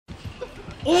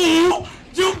Oh,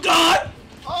 juke God!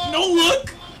 No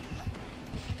look!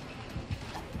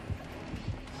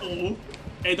 Oh,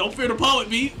 hey, don't fear the poet,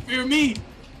 me. Fear me.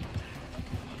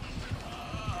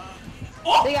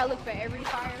 Oh! They gotta look for every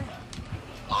fire.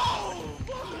 Oh!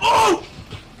 Oh!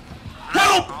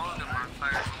 Help!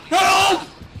 Help!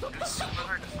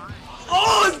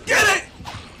 Oh, let's get it!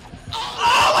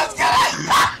 Oh, let's get it!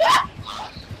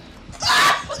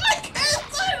 I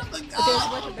can't say it! But there's a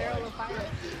bunch of barrel of fire.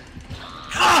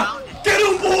 Ah! Get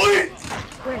him, boy!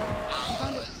 Where?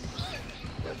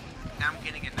 Now I'm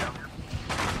getting it now.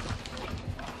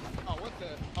 Oh, what the?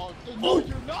 Oh, no,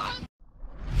 you're not!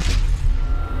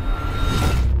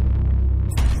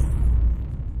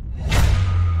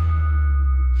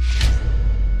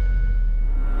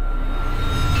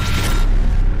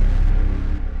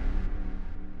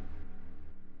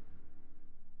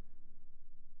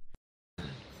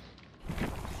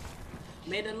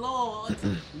 May the Lord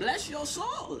bless your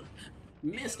soul,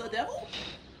 Mr. Devil.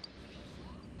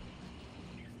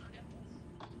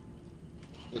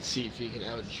 Let's see if he can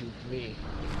out-juke me.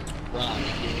 Wow.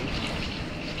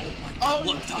 Oh,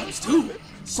 look, ×2.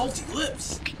 Salty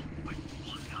lips.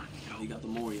 Oh, you got the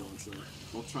Morion, so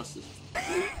don't trust it.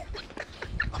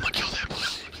 I'm gonna kill that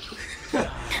boy.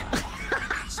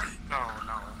 No.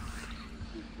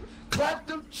 Clap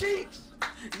them cheeks!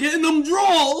 Getting them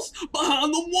draws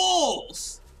behind the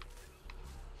walls.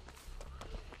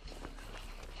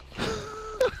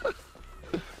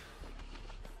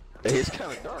 Hey, it's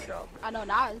kind of dark out. I know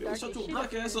now it's dark Shut as your shit.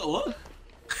 black ass up. What?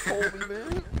 Told me,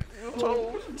 man. You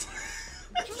told me.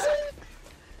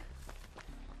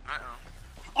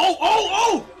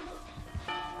 Oh!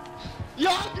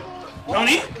 Yaga!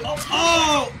 Nani?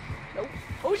 Oh! Nope.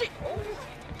 Oh shit!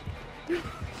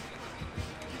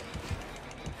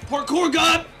 Parkour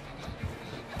God!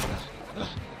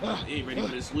 You ain't ready for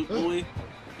this, Luke boy.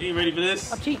 You ain't ready for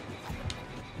this. I'm cheap.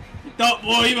 You thought,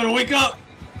 boy, you better wake up.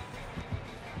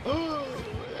 Oh!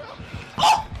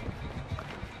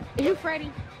 Is you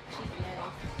Freddy?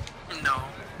 No.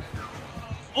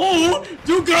 Oh!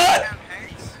 Do God!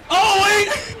 Oh, wait!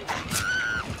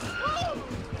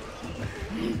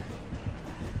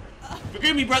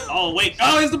 Forgive me, brother. Oh, wait.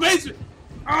 Oh, it's the basement.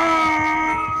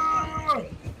 Ah!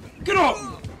 Get off!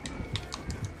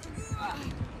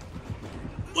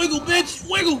 Wiggle, bitch!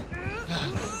 Wiggle!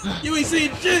 You ain't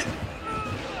saying shit!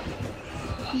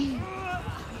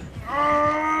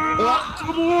 Ah!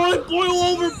 Come on! Boil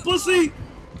over, pussy!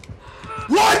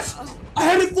 What? I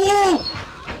had it full!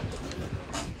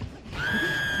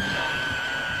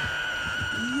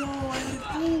 Yo, I had it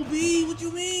full, B! What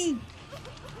you mean?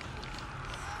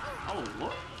 Oh,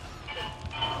 what?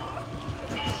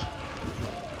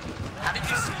 How did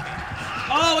you see me?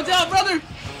 Oh, watch out, brother!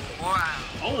 Wow.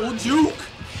 Oh, juke!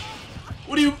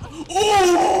 What do you...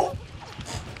 Oh!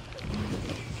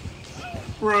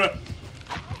 Bruh.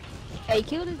 Hey,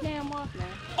 kill this damn moth, man.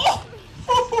 Oh!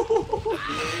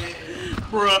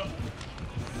 Bruh.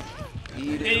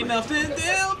 Ain't nothing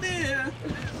down there.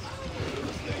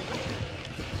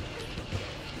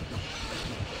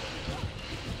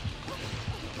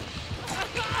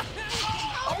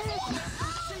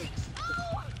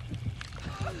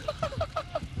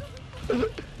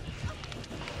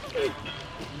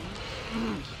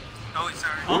 Oh,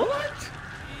 sorry. Huh?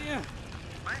 Yeah.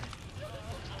 What?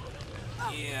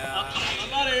 Yeah.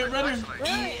 I'm out of here, brother.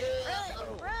 Flashlight.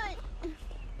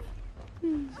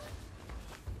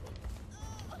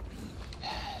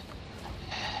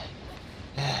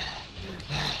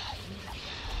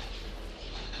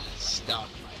 Stock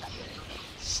my friend.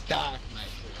 Stock my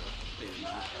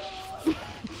friend.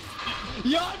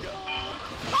 Yaga!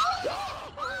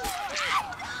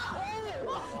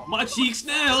 My cheeks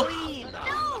now. No!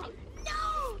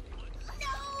 No!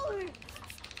 No!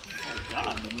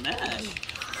 God, the mash.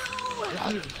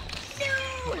 Yaga.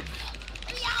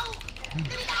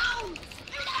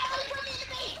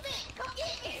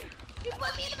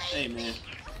 Hey, man.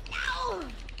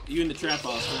 You in the trap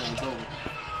house, man. It's over.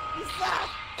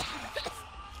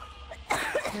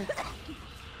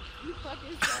 You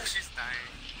fucking suck. She's dying.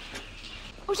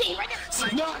 Oh shit, right there!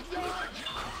 Knock, knock!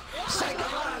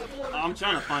 I'm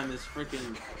trying to find this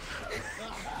freaking.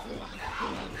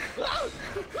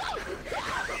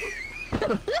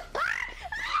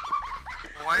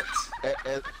 What?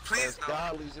 Please no.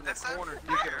 Dolly's in the That's not corner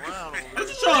fair. dicking around over What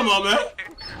you talking about, man?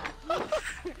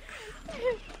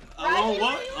 Oh,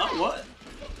 what? Oh, what?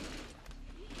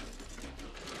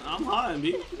 I'm high, B.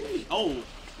 Oh.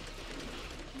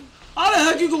 How the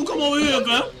heck you gonna come over here,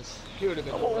 man? He would have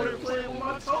been over here playing with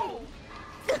my toe.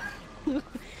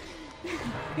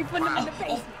 He put him in the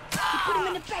face. He put him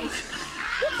in the face.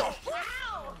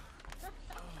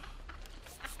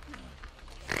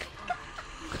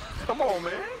 Come on,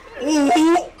 man. Ooh!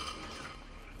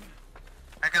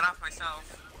 I got off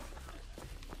myself.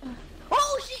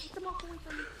 Oh shit! Come on, away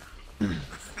from me.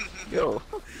 Yo.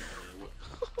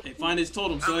 Hey, find his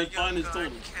totem, son. Find his God,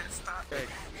 totem. you can't stop.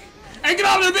 Hey, get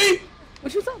out of there, B!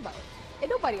 What you talking about?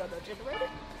 Ain't nobody on no generator.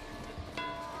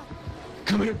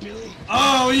 Come here, Billy.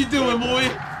 Oh, what you doing, boy?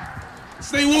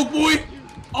 Stay woke, boy.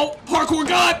 Oh, parkour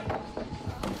god.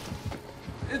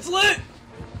 It's lit.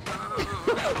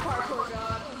 Parkour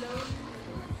god. No.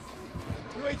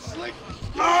 You ain't slick.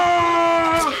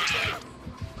 Ah!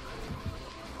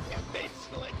 You ain't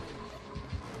slick.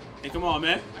 Hey, come on,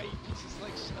 man. I eat pieces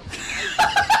like stuff.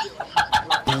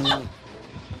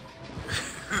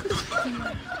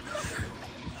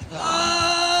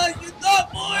 You thought,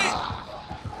 boy.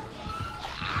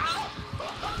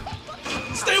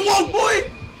 Stay woke,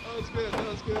 boy. That was good. That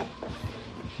was good.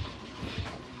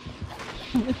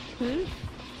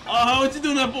 What you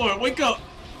doing that for? Wake up.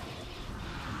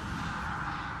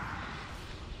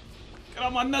 Get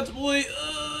out my nuts, boy.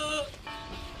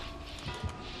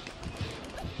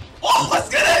 Oh, let's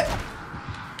get it!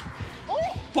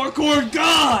 Parkour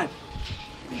god!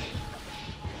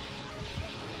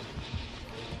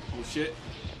 Oh shit.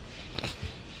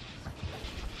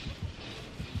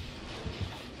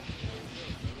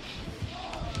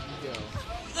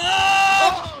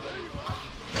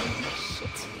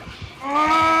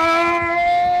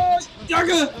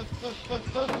 Yaga!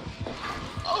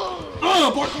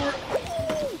 Oh, parkour!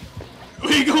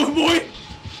 Where you going, boy?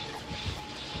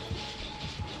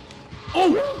 Oh!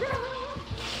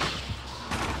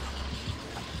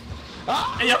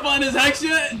 Hey, y'all find his hacks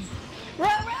yet?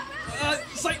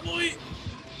 Psych boy!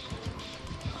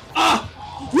 Ah!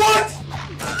 What?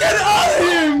 Get out of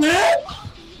here, man!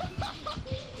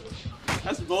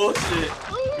 That's bullshit.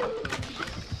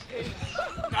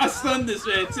 I stunned this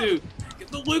man too. Get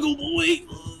the wiggle, boy!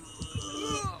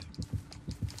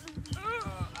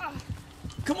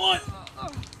 Come on!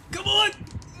 Come on!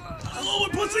 Hello,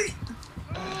 pussy!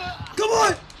 Come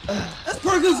on! That's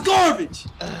Perkins garbage!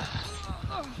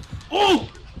 Oh!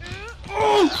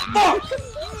 Oh! Fuck!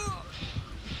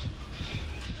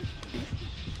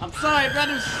 I'm sorry,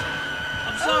 brothers!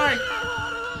 I'm sorry!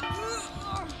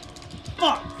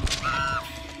 Fuck!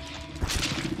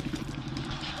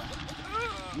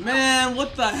 Man,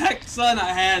 what the heck, son? I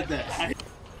had that.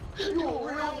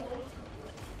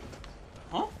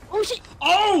 Huh? Oh shit!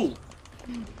 Oh!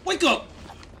 Wake up!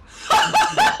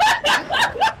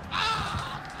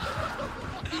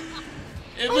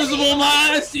 Invisible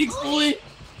mind, cheeks, boy.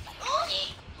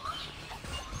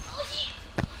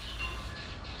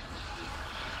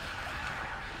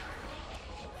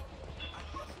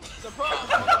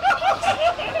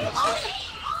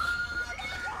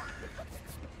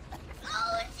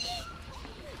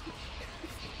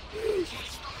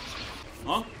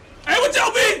 Huh? Hey, what's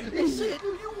up, B?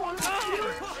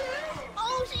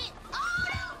 Oh shit!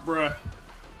 Bruh.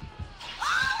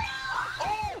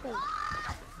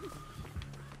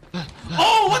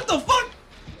 Oh, what the fuck?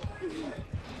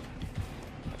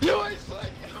 You ain't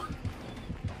slick.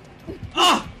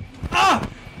 Ah! Ah!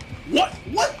 What?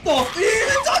 What the? He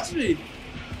didn't even touch me!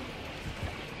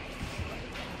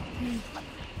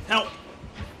 Help!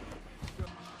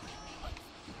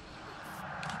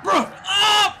 Bruh!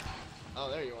 Ah!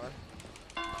 Oh, there you are.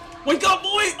 Wake up,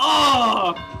 boy!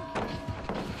 Ah!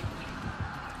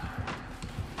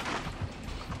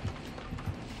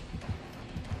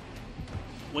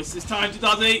 Waste this time,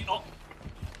 2008. Oh.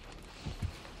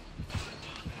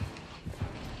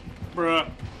 Bruh.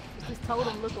 What's this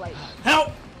totem look like?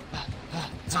 Help!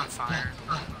 It's on fire.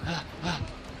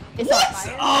 It's What? on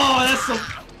fire. Oh, that's so.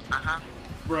 Uh-huh.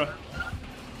 Bruh.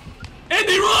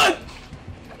 Andy, run!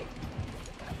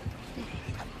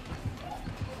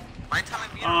 Why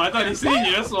telling me? Oh, I thought he seen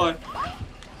you, that's why.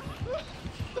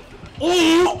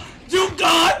 Oh! You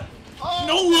got!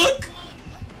 No look!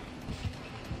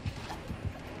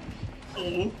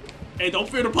 Oh. Hey, don't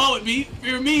fear the pilot, B.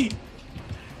 Fear me.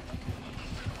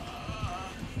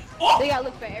 Oh! They gotta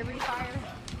look for every fire.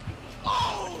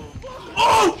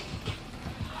 Oh!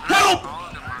 Help! All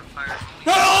of them are on fire.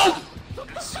 Help!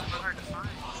 It's super hard to find.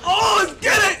 Oh, let's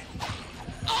get it!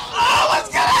 Oh, let's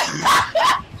get it!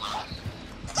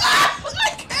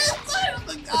 I can't stand on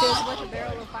the But there's a bunch of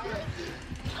barrel of fire.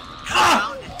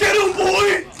 Ah! Get him,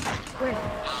 boy! Where? You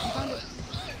found it?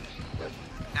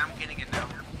 Now I'm getting it now.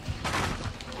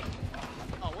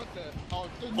 Oh, what the? Oh,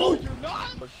 no, Oh. you're not.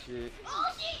 Oh shit.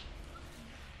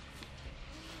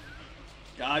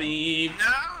 Got him.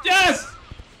 No! Yes!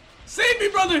 Save me,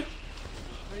 brother!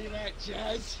 Where you at,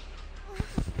 Jazz?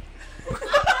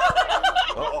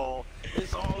 Uh-oh.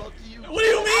 It's all up to you. What do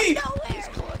you mean?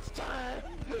 Nowhere. It's time.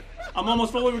 I'm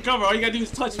almost fully recovered. All you gotta do is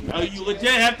touch me. Oh, you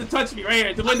legit have to touch me right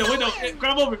here. The window. Hey,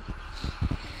 grab over.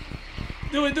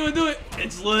 Do it.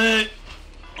 It's lit.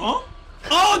 Huh?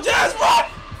 Oh, Jazz, run!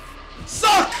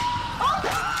 Suck!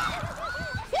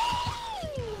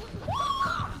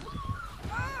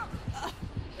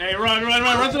 Hey, run to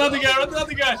the other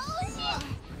guy,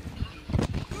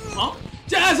 Huh?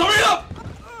 Jazz, hurry up!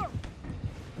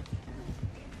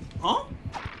 Huh?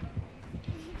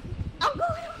 I'm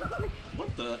going.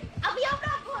 What the? I'm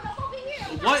not going. I'm over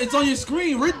here. What? It's on your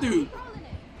screen, Rid dude.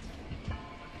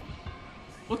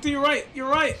 Look to your right.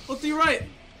 Look to your right.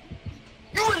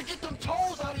 You wanna get them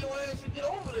toes out of your ass and get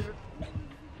over there.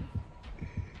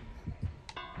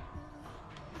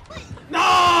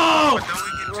 No! But don't we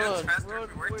get jets faster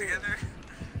if we work together?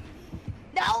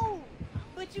 No!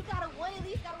 But you gotta, one at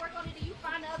least gotta work on it and you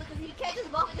find the other because he catches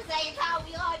both at the same time.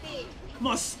 We all did.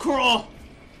 Must crawl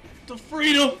to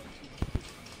freedom.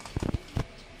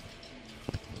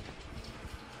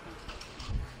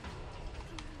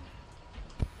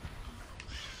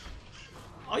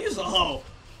 I'll use a hoe.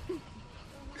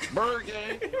 Bird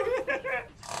gang.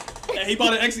 Yeah, he about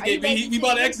to execute me. He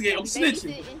about to execute. I'm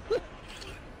snitching.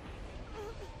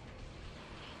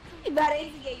 You about to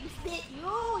execute. You snitch. You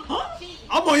Huh? cheating.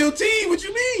 I'm on your team. What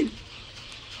you mean?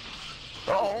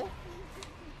 Uh-oh.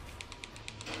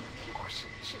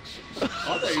 I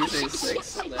thought you were saying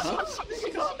 6. I'm like, huh?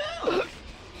 Nigga, calm down.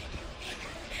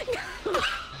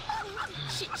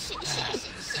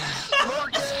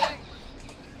 Bird gang.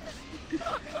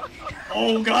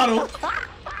 Oh, got him.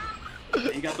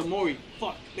 He got the Mori.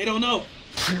 Fuck. They don't know.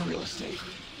 Free real estate.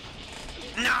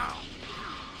 No!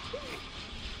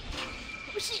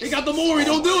 He got the Mori.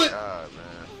 Don't do it. God,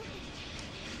 man.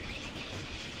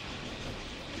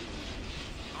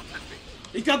 Don't touch me.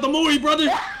 He got the Mori, brother.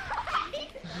 Where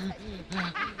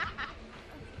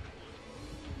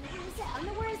is that? I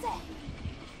know where is that?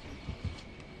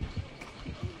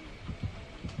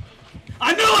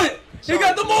 I knew it. He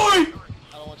got the Mori. I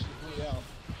don't want you to bleed out.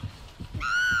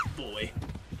 Boy.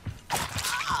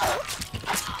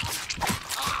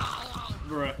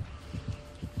 Bruh.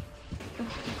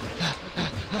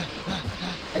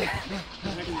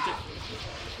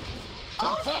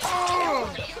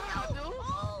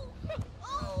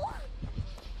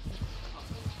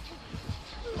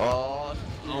 Oh,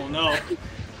 Oh no.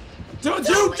 Juke!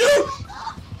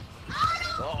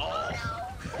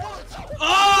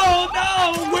 Oh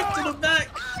no! Whip to the back.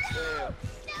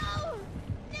 damn.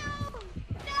 No!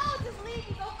 Just leave me.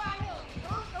 Go find him. Go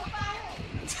find him.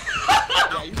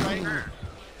 Yeah, you right.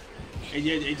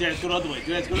 Hey, Jazz, go the other way.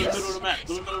 Jazz, go to the middle of the map.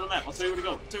 Go to the middle of the map. I'll tell you where to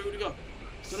go. Go to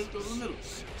the middle.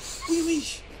 What do you mean?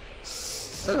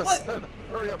 What?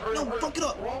 Hurry up. No, fuck it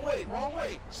up. Wrong way.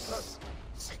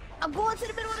 I'm going to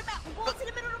the middle of the map.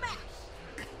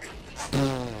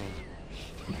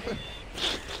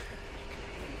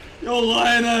 Yo,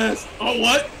 lying ass. Oh,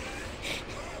 what?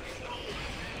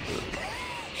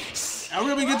 How we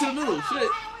gonna get to the middle? Shit. I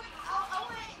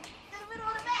went to the middle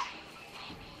of the map.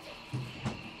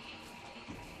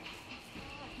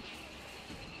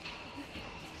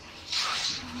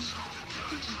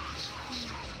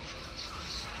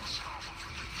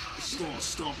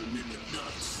 Stomp him in the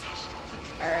nuts.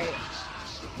 Alright.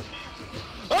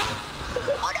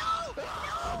 Oh no!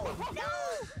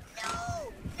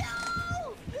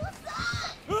 You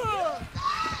suck!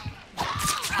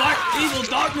 Dark evil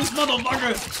darkness,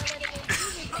 motherfucker.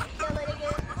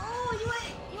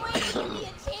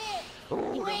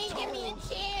 You ain't give me a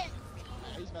chance. Yeah,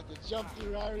 he's about to jump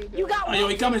through. I already know. You got Oh, yo,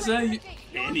 he coming, son. generator.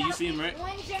 Andy, you see him, right?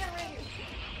 One generator.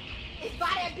 It's by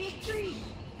that big tree.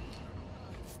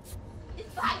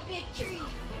 It's by the big tree.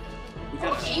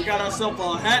 We got ourselves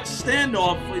a hatch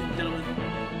standoff, ladies and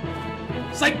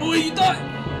gentlemen. Psych boy, you thought?